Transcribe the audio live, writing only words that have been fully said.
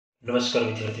નમસ્કાર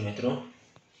વિદ્યાર્થી મિત્રો,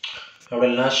 આપણે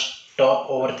લાસ્ટ ટોપ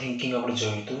ઓવર થિંકિંગ આપણે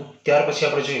જોયું હતું. ત્યાર પછી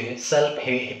આપણે જોઈએ સેલ્ફ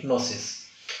હિપ્નોસિસ.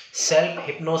 સેલ્ફ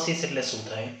હિપ્નોસિસ એટલે શું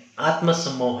થાય?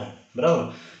 આત્મસંમોહન. બરાબર.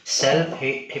 સેલ્ફ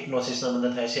હિપ્નોસિસનો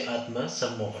મતલબ થાય છે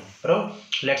આત્મસંમોહન. બરાબર.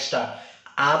 Let's start.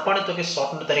 આ પણ તો કે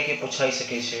શોર્ટ નોટ તરીકે પૂછાઈ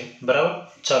શકે છે. બરાબર.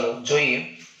 ચાલો જોઈએ.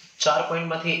 4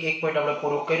 પોઈન્ટમાંથી એક પોઈન્ટ આપણે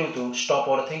પૂરું કર્યું હતું, સ્ટોપ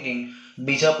ઓવર થિંકિંગ.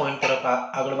 બીજા પોઈન્ટ તરફ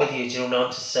આગળ વધીએ, જેનું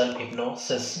નામ છે સેલ્ફ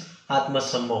હિપ્નોસિસ,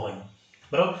 આત્મસંમોહન.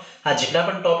 બરાબર. આ જેટલા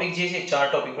પણ ટોપિક જે છે, 4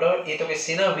 ટોપિક, બરાબર, એ તો કે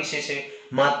શેના વિશે છે?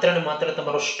 માત્ર ને માત્ર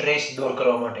તમારો સ્ટ્રેસ દૂર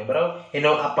કરવા માટે. બરાબર.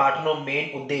 એનો આ પાઠનો મેઇન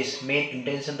ઉદ્દેશ, મેઇન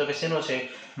ઇન્ટેન્શન તો કે શેનો છે?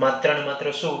 માત્ર ને માત્ર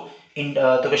શું?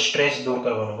 તો કે સ્ટ્રેસ દૂર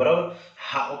કરવાનો. બરાબર.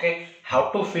 હા, okay. How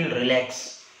to feel relax.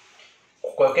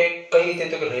 Okay, કઈ રીતે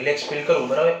તો કે રિલેક્સ ફીલ કરવું.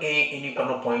 બરાબર. એ એની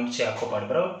પરનો પોઈન્ટ છે આખો પાઠ.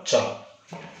 બરાબર. ચલો.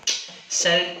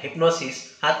 Self hypnosis,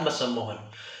 આત્મસંમોહન.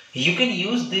 You can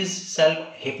use this self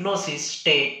hypnosis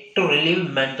state to relieve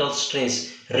mental stress.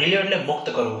 Relieve એટલે મુક્ત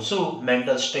કરવું. શું?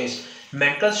 Mental stress.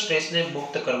 મેન્ટલ સ્ટ્રેસને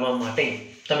મુક્ત કરવા માટે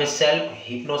તમે સેલ્ફ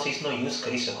હિપ્નોસિસનો યુઝ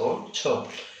કરી શકો છો.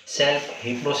 સેલ્ફ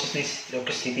હિપ્નોસિસની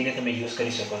સ્થિતિને તમે યુઝ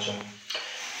કરી શકો છો.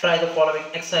 Try the following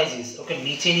exercises. Okay,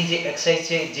 નીચેની જે એક્સરસાઇઝ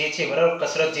છે, જે છે, બરાબર,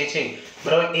 કસરત જે છે,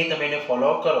 બરાબર, એ તમે એને ફોલો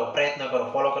કરો, પ્રયત્ન કરો,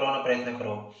 ફોલો કરવાનો પ્રયત્ન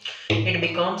કરો. It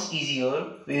becomes easier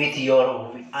with your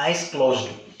eyes closed.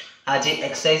 આ જે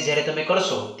એક્સરસાઇઝ જ્યારે તમે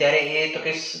કરશો ત્યારે એ તો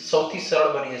કે સૌથી સરળ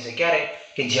બની જશે. ક્યારે?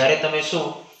 કે જ્યારે તમે શું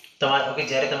ઓકે,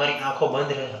 જ્યારે તમારી આંખો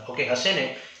બંધ ઓકે હશે ને,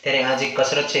 ત્યારે આ જે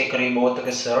કસરત છે એ કરવી બહુ તો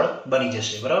કે સરળ બની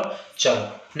જશે. બરાબર. ચલો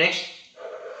નેક્સ્ટ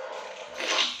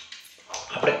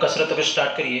આપણે કસરત તો કે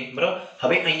સ્ટાર્ટ કરીએ. બરાબર.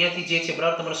 હવે અહીંયાથી જે છે,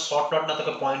 બરાબર, તમારો શોર્ટ નોટના તો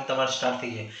કે પોઈન્ટ તમારે સ્ટાર્ટ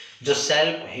થઈ જાય. જો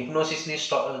સેલ્ફ હિપ્નોસિસની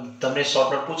તમને શોર્ટ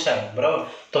નોટ પૂછાય, બરાબર,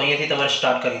 તો અહીંયાથી તમારે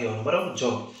સ્ટાર્ટ કરી દેવાનું. બરાબર. જો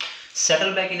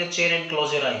settle back in a chair and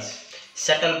close your eyes.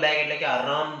 Settle back એટલે કે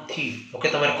આરામથી ઓકે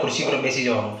તમારે ખુરશી પર બેસી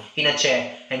જવાનું. In a chair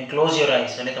and close your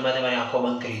eyes, અને તમારી આંખો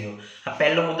બંધ કરી દો. આ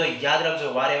પહેલો મુદ્દો યાદ રાખજો,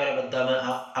 વારે વારે બધામાં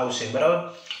આવશે. બરાબર.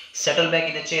 Settle back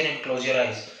in a chair and close your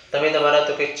eyes. તમે તમારા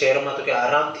તો કે ચેરમાં તો કે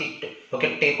આરામથી ઓકે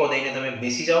ટેકો દઈને તમે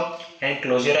બેસી જાઓ એન્ડ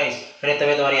ક્લોઝ યોર આઈઝ, અને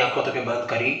તમે તમારી આંખો તો કે બંધ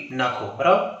કરી નાખો.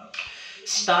 બરાબર.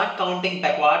 Start counting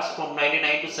backwards from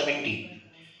 99 to 70.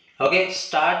 Okay,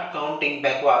 start counting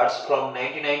backwards from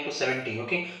 99 to 70.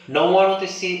 Okay, 99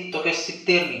 થી તો કે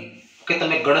 70 ની ઓકે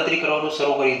તમે ગણતરી કરવાનું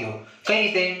શરૂ કરી દો. કઈ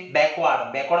રીતે? બેકવર્ડ.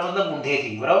 બેકવર્ડ મતલબ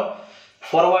ઊંધેથી. બરાબર.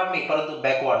 ફોરવર્ડ નહીં, પરંતુ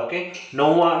બેકવર્ડ. ઓકે,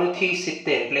 99 થી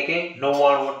 70 એટલે કે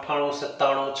 99, 98,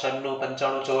 97, 96, 95,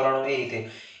 94 એ રીતે.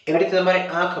 એવી રીતે તમારે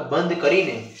આંખ બંધ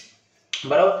કરીને,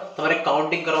 બરાબર, તમારે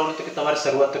કાઉન્ટિંગ કરવાનું તો કે તમારે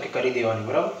શરૂઆત તો કે કરી દેવાની.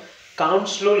 બરાબર.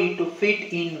 Count slowly to fit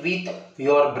in with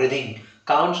your breathing.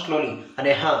 Count slowly.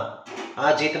 અને હા,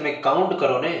 આ જે તમે કાઉન્ટ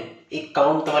કરો ને, એ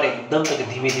કાઉન્ટ તમારે એકદમ તો કે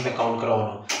ધીમે ધીમે કાઉન્ટ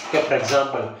કરવાનું. કે ફોર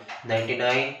એક્ઝામ્પલ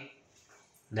 99,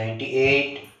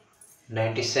 98,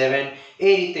 97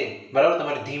 એ રીતે. બરાબર.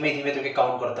 તમારે ધીમે ધીમે તો કે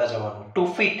કાઉન્ટ કરતા જવાનું. ટુ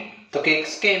ફિટ તો કે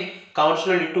કેમ? Count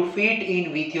slowly to fit in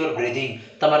with your breathing.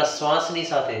 તમારા શ્વાસની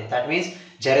સાથે. ધેટ મીન્સ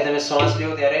જ્યારે તમે શ્વાસ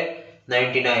લ્યો ત્યારે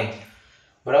 99,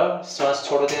 બરાબર, શ્વાસ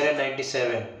છોડો ત્યારે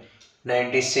 97,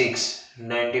 96,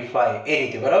 95 એ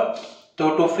રીતે. બરાબર. તો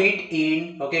to fit in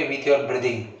okay with your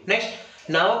breathing. Next,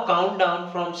 now count down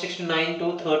from 69 to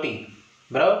 30.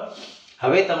 બરાબર.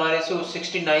 હવે તમારે શું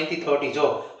 69 થી 30. જો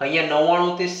અહીંયા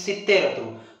 99 થી 70 હતું,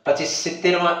 પછી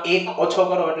 70 માં 1 ઓછો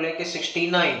કરો એટલે કે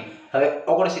 69. હવે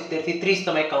 69 થી 30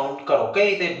 તમે કાઉન્ટ કરો. કઈ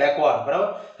રીતે? બેકવર્ડ. બરાબર.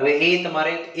 હવે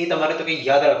એ તમારે તો કે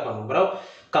યાદ રાખવાનું. બરાબર.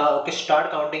 Okay, start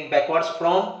counting backwards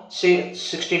from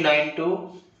 69 to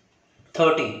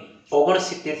 30.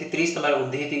 69 થી 30 તમારે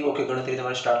ઊંધીથી ઓકે ગણતરી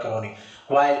તમારે સ્ટાર્ટ કરવાની.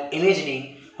 while imagining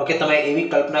ઓકે તમે એવી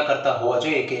કલ્પના કરતા હોવા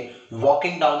જોઈએ કે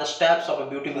walking down the steps of a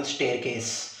beautiful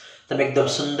staircase. તમે એકદમ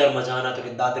સુંદર મજાના તો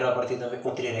કે દાદરા પરથી તમે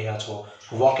ઉતરી રહ્યા છો.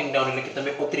 walking down એટલે કે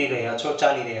તમે ઉતરી રહ્યા છો,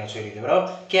 ચાલી રહ્યા છો એ રીતે. બરાબર.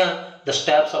 ક્યાં? the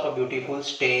steps of a beautiful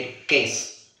staircase.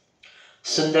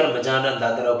 સુંદર મજાના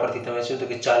દાદરા ઉપરથી તમે શું તો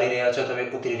કે ચાલી રહ્યા છો, તમે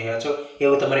ઉતરી રહ્યા છો,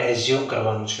 એવું તમારે એઝ્યુમ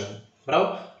કરવાનું છે. બરાબર.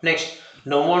 નેક્સ્ટ,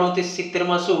 99 થી 70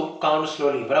 માં શું? Count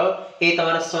slowly. બરાબર. એ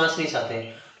તમારા શ્વાસની સાથે.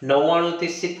 99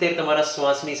 થી 70 તમારા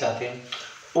શ્વાસની સાથે.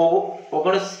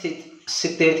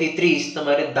 69 થી 30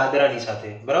 તમારે દાદરાની સાથે.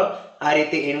 બરાબર. આ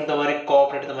રીતે એનું તમારે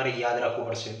કોઓપરેટ તમારે યાદ રાખવું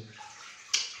પડશે.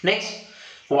 Next,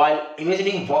 while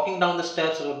imagining walking down the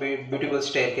steps of a beautiful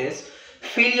staircase,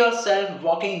 feel yourself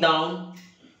walking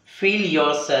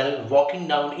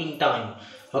down in time.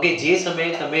 Okay, જે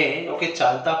સમયે તમે ઓકે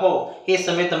ચાલતા હો એ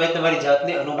સમયે તમે તમારી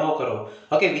જાતને અનુભવ કરો.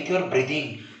 Okay, with your breathing.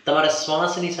 તમારા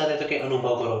શ્વાસની સાથે તો કે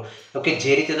અનુભવ કરો. ઓકે,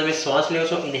 જે રીતે તમે શ્વાસ લ્યો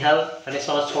છો ઇનહેલ અને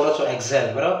શ્વાસ છોડો છો એક્સહેલ.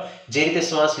 બરાબર. જે રીતે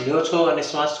શ્વાસ લ્યો છો અને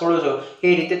શ્વાસ છોડો છો એ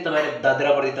રીતે તમારે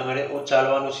દાદરા પરથી તમારે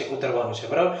ચાલવાનું છે, ઉતરવાનું છે.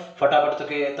 બરાબર. ફટાફટ તો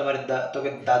કે તમારે તો કે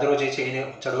દાદરો જે છે એને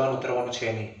ચડવાનું ઉતરવાનું છે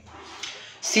નહીં.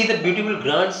 See the beautiful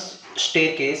grand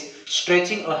staircase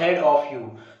stretching ahead of you.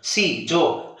 See, જો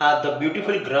આ the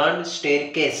beautiful grand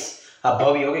staircase, આ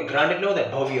ભવ્ય, ઓકે, ગ્રાન્ડ એટલે શું થાય?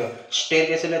 ભવ્ય.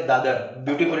 સ્ટેરકેસ એટલે દાદર,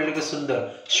 બ્યુટીફુલ એટલે કે સુંદર,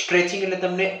 સ્ટ્રેચિંગ એટલે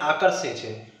તમને આકર્ષે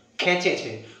છે, ખેંચે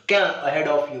છે. ક્યાં? Ahead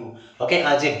of you. ઓકે,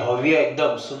 આ જે ભવ્ય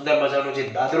એકદમ સુંદર મજાનો જે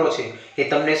દાદરો છે એ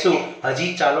તમને શું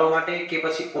હજી ચાલવા માટે કે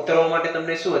પછી ઉતરવા માટે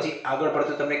તમને શું હજી આગળ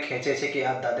પડતું તમને ખેંચે છે કે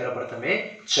આ દાદરા પર તમે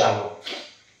ચાલો.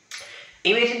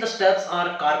 Imagine the steps are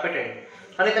carpeted.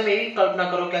 અને તમે એવી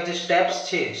કલ્પના કરો કે આ જે સ્ટેપ્સ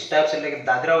છે, સ્ટેપ્સ એટલે કે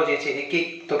દાદરાઓ જે છે એક એક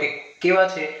તો કે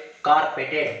કેવા છે?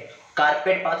 કાર્પેટેડ.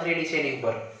 કાર્પેટ પાથરેલી છે એની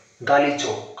ઉપર,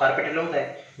 ગાલીચો. કાર્પેટ એટલે શું થાય?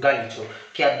 ગાલીચો.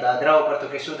 કે આ દાદરા ઉપર તો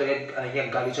કે શું તો કે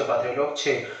અહીંયા ગાલીચો પાથરેલો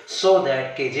છે, સો ધેટ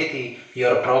કે જેથી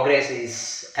your progress is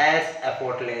as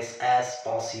effortless as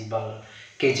possible,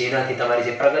 કે જેનાથી તમારી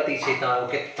જે પ્રગતિ છે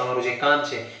કે તમારું જે કામ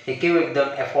છે એ કેવું એકદમ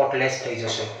એફર્ટલેસ થઈ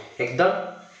જશે, એકદમ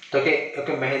તો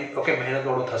કે મહેનત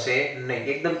વાળું થશે નહીં,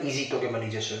 એકદમ ઈઝી તો કે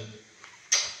બની જશે.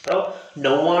 બરાબર.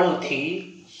 99 થી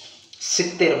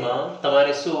 70 માં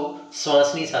તમારે શું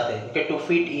શ્વાસની સાથે okay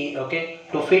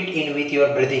to fit in with your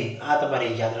breathing, આ તમારે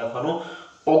યાદ રાખવાનું.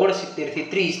 69 થી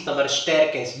 30 તમારે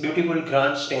સ્ટેરકેસ, બ્યુટીફુલ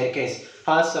ગ્રાન્ડ સ્ટેરકેસ,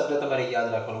 આ શબ્દ તમારે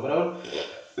યાદ રાખવાનો. બરાબર.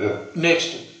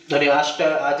 નેક્સ્ટ, અને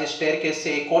આ જે સ્ટેરકેસ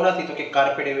છે એ કોનાથી તો કે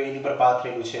કાર્પેટ એની પર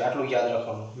પાથરેલું છે, આટલું યાદ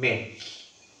રાખવાનું મેન.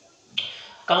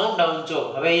 કાઉન્ટ ડાઉન, જો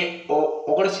હવે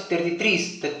 69 થી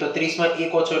 30 તો 30 માં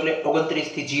 1 ઓછો એટલે 29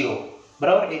 થી 0.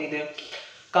 બરાબર. એ રીતે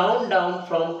count down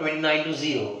from 29 to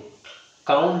 0.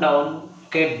 Count down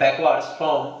કે બેકવર્ડ્સ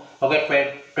ફ્રોમ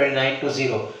 29 to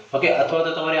 0. ઓકે, અથવા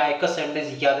તો તમારે આ એક જ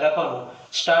સેન્ટેન્સ યાદ રાખવાનું.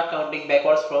 Start counting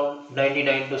backwards from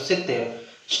 99 to 70.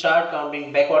 Start counting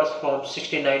backwards from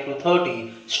 69 to 30.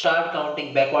 Start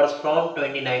counting backwards from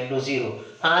 29 to 0.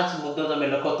 આ જ મુદ્દો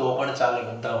તમે લખો તો પણ ચાલે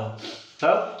બધામાં.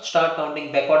 Start counting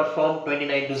backward from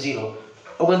 29 to 0.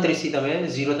 29 થી તમે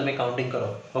 0 તમે કાઉન્ટિંગ કરો.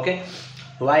 Okay.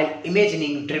 while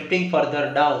imagining drifting further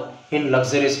down in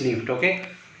luxurious lift. Okay,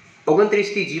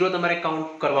 29 થી 0 તમારે કાઉન્ટ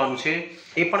કરવાનું છે.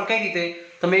 એ પણ કઈ રીતે?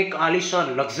 તમે એક આલિશાન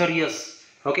લક્ઝરિયસ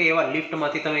ઓકે એવા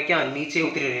લિફ્ટમાંથી તમે ક્યાં નીચે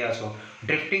ઉતરી રહ્યા છો.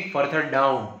 ડ્રિફ્ટિંગ ફર્ધર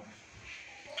ડાઉન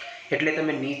એટલે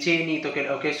તમે નીચે નહીં તો કે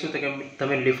ઓકે શું તો કે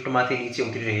તમે લિફ્ટમાંથી નીચે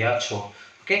ઉતરી રહ્યા છો.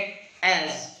 ઓકે,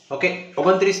 એઝ ઓકે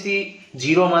 29 થી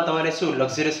 0 માં તમારે શું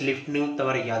લક્ઝરિયસ લિફ્ટનું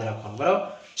તમારે યાદ રાખવાનું. બરાબર.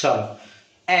 ચાલો.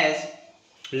 As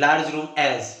large room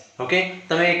as okay,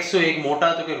 તમે એક મોટા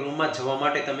તો કે રૂમમાં જવા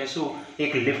માટે તમે શું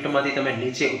એક લિફ્ટમાંથી તમે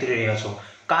નીચે ઉતરી રહ્યા છો.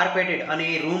 કાર્પેટેડ, અને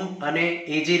એ રૂમ અને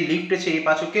એ જે લિફ્ટ છે એ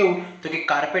પાછું કેવું તો કે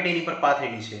કાર્પેટ એની પર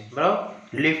પાથરેલી છે. બરાબર.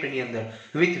 લિફ્ટની અંદર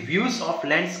with views of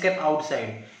landscape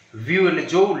outside. View એટલે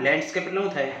જોવું, લેન્ડસ્કેપ એટલે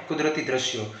શું થાય? કુદરતી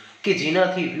દ્રશ્યો, કે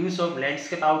જેનાથી views of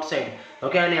landscape outside.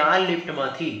 Okay, અને આ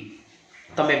લિફ્ટમાંથી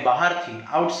તમે બહારથી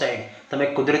આઉટસાઇડ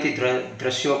તમે કુદરતી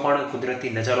દ્રશ્યો પણ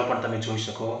કુદરતી નજારો પણ તમે જોઈ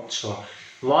શકો છો.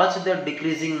 Watch the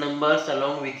ડિક્રીઝિંગ numbers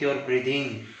along with your breathing.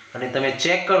 અને તમે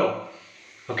ચેક કરો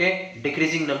ઓકે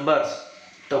ડિક્રીઝિંગ નંબર્સ,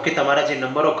 તો કે તમારા જે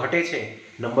નંબરો ઘટે છે,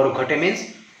 નંબરો ઘટે મીન્સ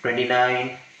 29,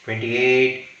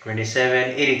 28,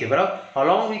 27 એ રીતે. બરાબર.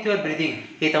 અલોંગ વિથ યોર બ્રીથિંગ,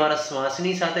 એ તમારા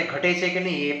શ્વાસની સાથે ઘટે છે કે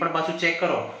નહીં એ પણ પાછું ચેક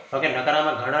કરો. ઓકે,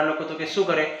 નકારામાં ઘણા લોકો તો કે શું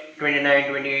કરે 29,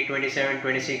 28, 27,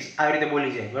 26 આવી રીતે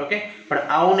બોલી જાય. ઓકે,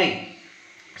 પણ આવું નહીં.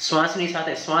 શ્વાસની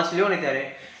સાથે શ્વાસ લ્યો ને ત્યારે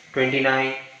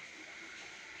 29,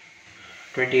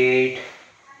 28,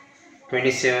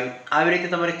 27 આવી રીતે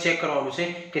તમારે ચેક કરવાનું છે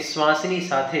કે શ્વાસની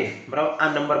સાથે બરાબર આ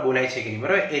નંબર બોલાય છે કે નહીં.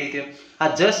 બરાબર. એ રીતે આ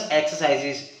જસ્ટ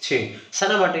એક્સરસાઇઝીસ છે.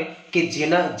 શાના માટે? કે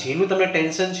જેનું તમને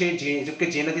ટેન્શન છે, કે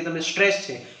જેનાથી તમે સ્ટ્રેસ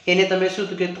છે એને તમે શું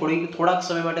કે થોડાક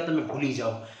સમય માટે તમે ભૂલી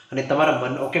જાઓ અને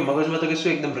તમારા મગજમાં તો કે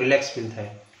શું એકદમ રિલેક્સ ફીલ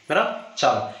થાય. બરાબર.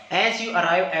 ચાલો. As you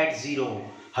arrive at 0.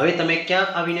 હવે તમે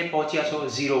ક્યાં આવીને પહોંચ્યા છો?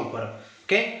 0 ઉપર.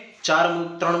 ઓકે,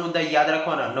 3 મુદ્દા યાદ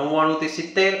રાખવાના. 99 થી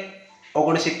 70,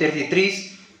 69 થી 30,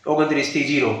 29 થી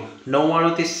 0.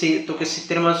 99 થી તો કે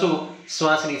 70 માં શું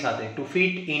શ્વાસની સાથે to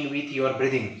fit in with your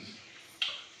breathing.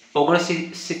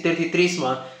 69 થી 30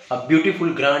 માં a beautiful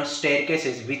grand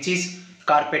staircases which is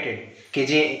carpeted, કે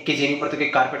જેની પર તો કે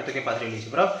કાર્પેટ તો કે પાથરેલી છે.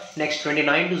 બરાબર. નેક્સ્ટ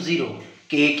 29 to 0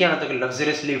 કે એ ક્યાં તો કે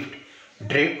luxurious lift.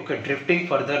 drifting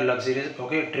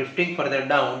further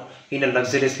down in a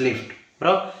luxurious lift.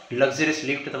 બરાબર. લક્ઝરિયસ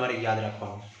લિફ્ટ તમારે યાદ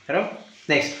રાખવાનું. બરાબર.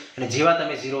 નેક્સ્ટ, અને જેવા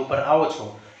તમે 0 ઉપર આવો છો,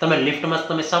 તમે લિફ્ટમાં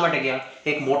તમે શા માટે ગયા?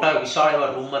 એક મોટા વિશાળ એવા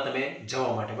રૂમમાં તમે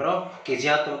જવા માટે. બરાબર. કે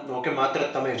જ્યાં માત્ર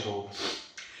તમે છો.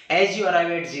 As you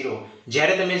arrive at 0,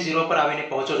 જ્યારે તમે 0 પર આવીને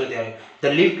પહોંચો છો ત્યારે the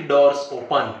lift doors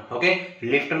open. Okay,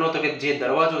 લિફ્ટનો તો કે જે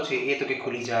દરવાજો છે એ તો કે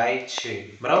ખુલી જાય છે.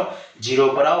 બરાબર. 0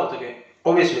 પર આવો તો કે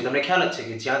ઓબ્વિયસલી તમને ખ્યાલ જ છે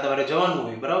કે જ્યાં તમારે જવાનું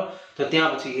હોય બરાબર તો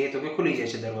ત્યાં પછી એ તો કે ખુલી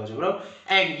જાય છે દરવાજો. બરાબર.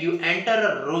 And you enter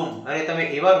a room, અને તમે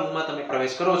એવા રૂમમાં તમે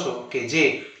પ્રવેશ કરો છો કે જે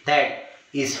that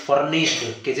is furnished,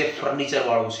 કે જે ફર્નિચર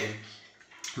વાળું છે.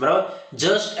 બરાબર.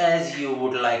 Just as you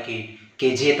would like it, કે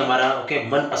જે તમારા ઓકે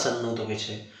મનપસંદનું તો કે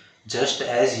છે. Just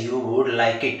as you would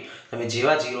like it, તમે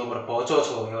જેવા 0 પર પહોંચો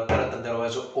છો એવા તરત જ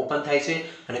દરવાજો ઓપન થાય છે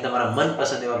અને તમારા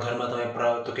મનપસંદ એવા ઘરમાં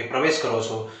તમે તો કે પ્રવેશ કરો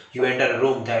છો. You enter a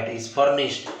room that is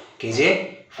furnished, કે જે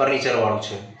ફર્નિચર વાળું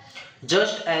છે.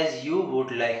 Just as you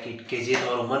would like it, કે જે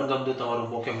તમારું મનગમતું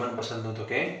તમારું ઓકે મનપસંદનું તો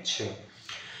કે છે.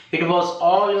 It was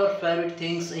all your favourite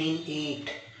things in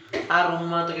it, આ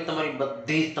રૂમમાં તો કે તમારી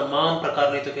બધી તમામ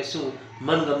પ્રકારની તો કે શું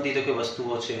મનગમતી તો કે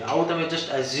વસ્તુઓ છે. આવું તમે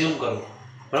જસ્ટ એઝ્યુમ કરો.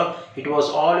 બરાબર. It was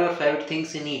all your favourite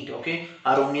things in it. Okay,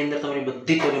 આ રૂમની અંદર તમારી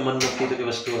બધી તો કે મનગમતી તો કે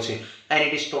વસ્તુઓ છે. And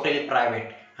it is totally private,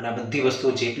 અને આ બધી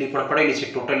વસ્તુઓ જેટલી પણ પડેલી છે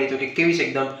ટોટલી તો કે કેવી છે,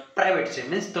 એકદમ પ્રાઇવેટ છે,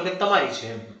 મીન્સ તો કે તમારી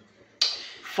છે.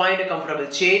 Find a comfortable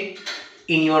chair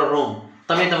in your room,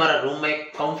 તમે તમારા રૂમમાં એક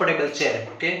comfortable chair,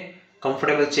 okay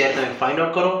comfortable chair તમે ફાઇન્ડ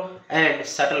આઉટ કરો. And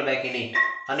settle back in it,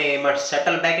 અને એમાં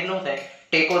સેટલ બેક ન થાય,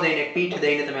 ટેકો દઈને પીઠ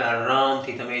દઈને તમે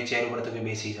આરામથી તમે ચેર ઉપર તો કે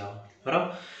બેસી જાઓ.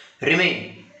 બરાબર. રિમેઇન,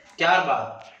 ત્યારબાદ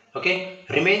okay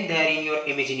remain there in your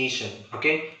imagination,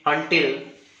 okay until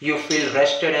you feel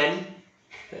rested and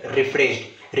refreshed.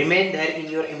 Remain there in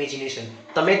your imagination,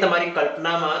 તમે તમારી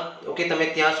કલ્પનામાં ઓકે તમે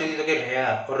ત્યાં સુધી તો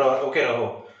કે રહો.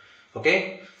 ઓકે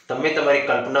તમે તમારી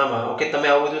કલ્પનામાં ઓકે તમે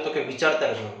આવું બધું તો કે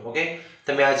વિચારતા રહો. ઓકે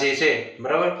તમે આ જે છે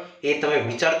બરાબર એ તમે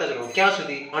વિચારતા જ રહો. ક્યાં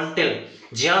સુધી? until,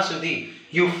 જ્યાં સુધી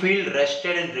you feel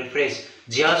rested and refreshed,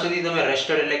 જ્યાં સુધી તમે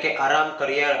રેસ્ટેડ એટલે કે આરામ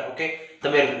કર્યા ઓકે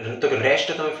તમે તો કે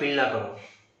રેસ્ટ તમે ફીલ ના કરો,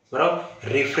 બરાબર,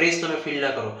 રિફ્રેશ તમે ફીલ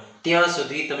ના કરો, ત્યાં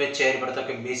સુધી તમે ચેર પર તો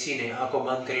કે બેસીને આંખો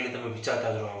બંધ કરીને તમે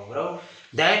વિચારતા જ રહો. બરાબર.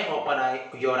 Than open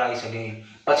your eyes again,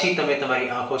 પછી તમે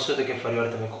તમારી આંખો શું તો કે ફરીવાર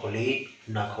તમે ખોલી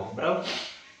નાખો. બરાબર.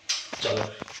 ચલો,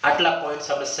 આટલા પોઈન્ટ્સ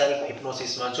આપણે સેલ્ફ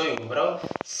હિપ્નોસિસમાં જોયું.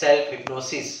 બરાબર. સેલ્ફ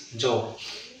હિપ્નોસિસ જો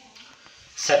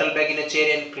settle back in a chair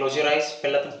and close your eyes,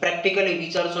 પહેલા તમે પ્રેક્ટિકલી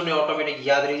વિચારશો ને ઓટોમેટિક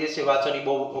યાદ રહી જશે, વાંચવાની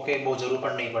બહુ જરૂર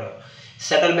પણ નહીં પડે.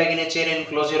 Settle back in a chair and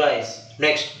close your eyes.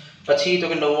 Next પછી તો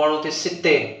કે 99 થી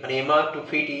 70, અને એમાં two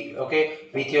fit okay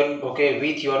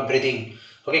with your breathing,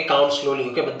 okay count slowly,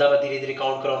 okay બધામાં ધીરે ધીરે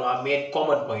કાઉન્ટ કરવાનું, આ main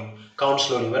common point, count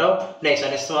slowly. બરાબર. નેક્સ્ટ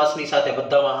અને શ્વાસની સાથે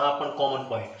બધામાં આ પણ કોમન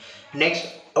પોઈન્ટ. નેક્સ્ટ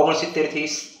 69 થી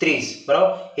 30,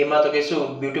 બરાબર, એમાં તો કે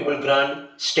શું beautiful grand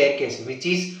staircase which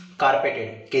is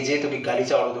કાર્પેટેડ, કે જે તો કે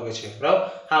ગાલીચા વાળું તો કે છે. બરાબર.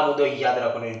 આ મુદ્દો યાદ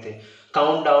રાખવાની રીતે.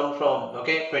 Count down from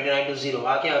okay 29 to 0,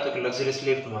 આ ક્યાં હતો કે luxurious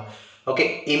લિફ્ટમાં. Okay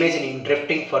ઇમેજિનિંગ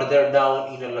ડ્રિફ્ટિંગ further down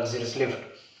in a luxurious lift,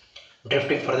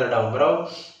 ડ્રિફ્ટિંગ further down. બરાબર.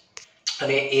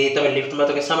 અને એ તમે લિફ્ટમાં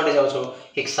તો કે શા માટે જાઓ છો?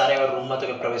 એક સારા એવા રૂમમાં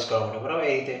તો કે પ્રવેશ કરવા માટે. બરાબર.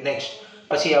 એ રીતે. નેક્સ્ટ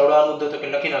પછી આવડો આ મુદ્દો તો કે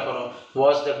લખી નાખવાનો,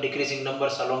 watch the ડિક્રીઝિંગ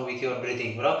numbers along with your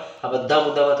breathing. બરાબર. આ બધા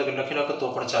મુદ્દામાં તો કે લખી નાખો તો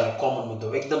પણ ચાલે, કોમન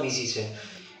મુદ્દો એકદમ ઈઝી છે.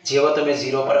 જેવો તમે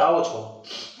 0 પર આવો છો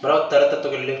બરાબર તરત જ તો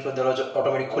કે લિફ્ટનો દરવાજો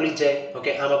ઓટોમેટિક ખુલી જ જાય. ઓકે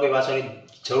આમાં કોઈ વાંચવાની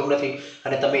જરૂર નથી,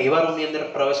 અને તમે એવા રૂમની અંદર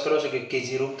પ્રવેશ કરો છો કે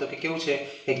જે રૂમ તો કે કેવું છે,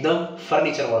 એકદમ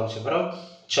ફર્નિચર વાળું છે. બરાબર.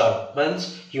 ચાલો, means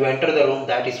you enter the room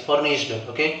that is furnished,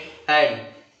 okay and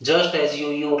just as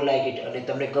you would like it, અને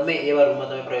તમને ગમે એવા રૂમમાં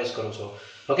તમે પ્રવેશ કરો છો.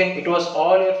 Okay it was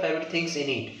all your favourite things in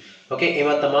it, okay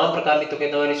એમાં તમામ પ્રકારની તો કે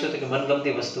તમારી શું તો કે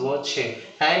મનગમતી વસ્તુઓ છે.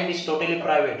 And it is totally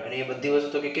private, અને એ બધી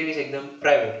વસ્તુ તો કે કેવી છે, એકદમ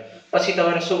પ્રાઇવેટ. પછી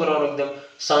તમારે શું કરવાનું, એકદમ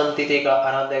શાંતિથી એક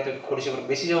આરામદાયક તો ખુરશી પર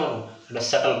બેસી જવાનું, અને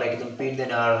સેટલ બેક એકદમ પીઠ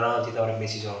દઈને આરામથી તમારે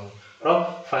બેસી જવાનું. બરાબર.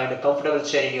 Find a comfortable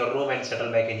chair in your room and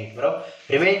settle back in it. બરાબર.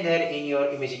 Remain there in your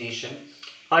imagination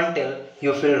until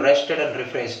you feel rested and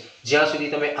refreshed, જ્યાં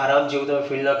સુધી તમે આરામ જેવું તમે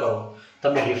ફીલ ના કરો,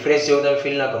 તમે રિફ્રેશ જેવું તમે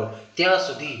ફીલ ના કરો, ત્યાં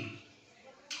સુધી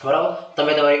બરાબર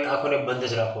તમે તમારી આંખોને બંધ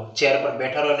જ રાખો. ચેર પર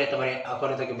બેઠા રહો અને તમારી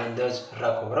આંખોને તો કે બંધ જ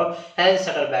રાખો. બરાબર. And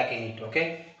settle back in it.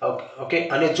 Okay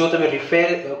અને જો તમે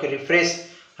રિફ્રેશ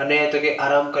અને તો કે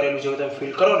આરામ કરેલું જેવું તમે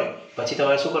ફીલ કરો ને, પછી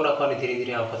તમારે શું કરી નાખવાની, ધીરે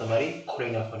ધીરે આંખો તમારી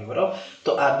ખોલી નાખવાની. બરાબર.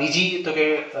 તો આ બીજી તો કે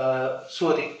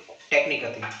શું હતી, ટેકનિક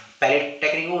હતી. પહેલી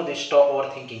ટેકનિક શું હતી, સ્ટોપ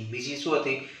ઓવર થિંકિંગ. બીજી શું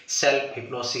હતી, સેલ્ફ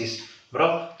હિપ્નોસિસ.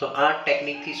 બરાબર. તો આ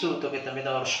ટેકનિકથી શું તો કે તમે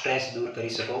તમારું સ્ટ્રેસ દૂર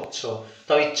કરી શકો છો.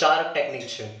 તો આવી 4 ટેકનિક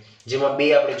છે, જેમાં 2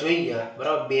 આપણે જોઈ ગયા.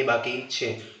 બરાબર. 2 બાકી છે.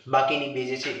 બાકીની 2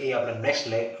 જે છે એ આપણે નેક્સ્ટ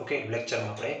લેક્ચરમાં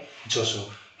આપણે જોશું.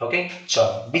 ઓકે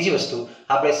ચાલો, બીજી વસ્તુ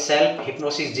આપણે સેલ્ફ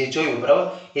હિપ્નોસિસ જે જોયું, બરાબર,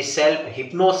 એ સેલ્ફ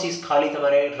હિપ્નોસિસ ખાલી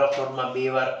તમારે રફ નોટમાં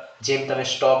 2 વાર, જેમ તમે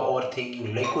સ્ટોપ ઓવર થિંકિંગ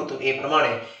લખ્યું તો એ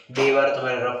પ્રમાણે 2 વાર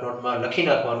તમારે રફ નોટમાં લખી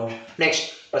નાખવાનું. નેક્સ્ટ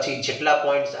પછી જેટલા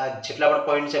પણ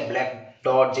પોઈન્ટ છે, બ્લેક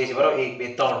ડોટ જે છે, બરાબર, 1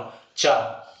 2 3 4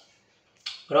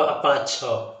 બરાબર, 5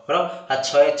 6 બરાબર, આ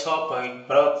 6 પોઈન્ટ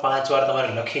બરાબર 5 વાર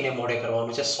તમારે લખીને મોઢે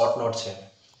કરવાનું છે. શોર્ટ નોટ છે.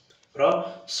 બરાબર.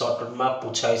 શોર્ટ નોટમાં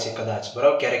પૂછાય છે કદાચ.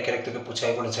 બરાબર. ક્યારેક તો કે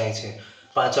પૂછાય પણ જાય છે.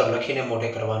 5 વાર લખીને મોઢે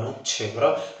કરવાનું છે.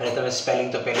 બરાબર. અને તમે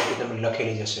સ્પેલિંગ તો પહેલેથી તમે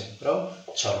લખેલી જ હશે. બરાબર.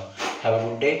 ચાલો, have a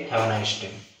good day, have a nice day.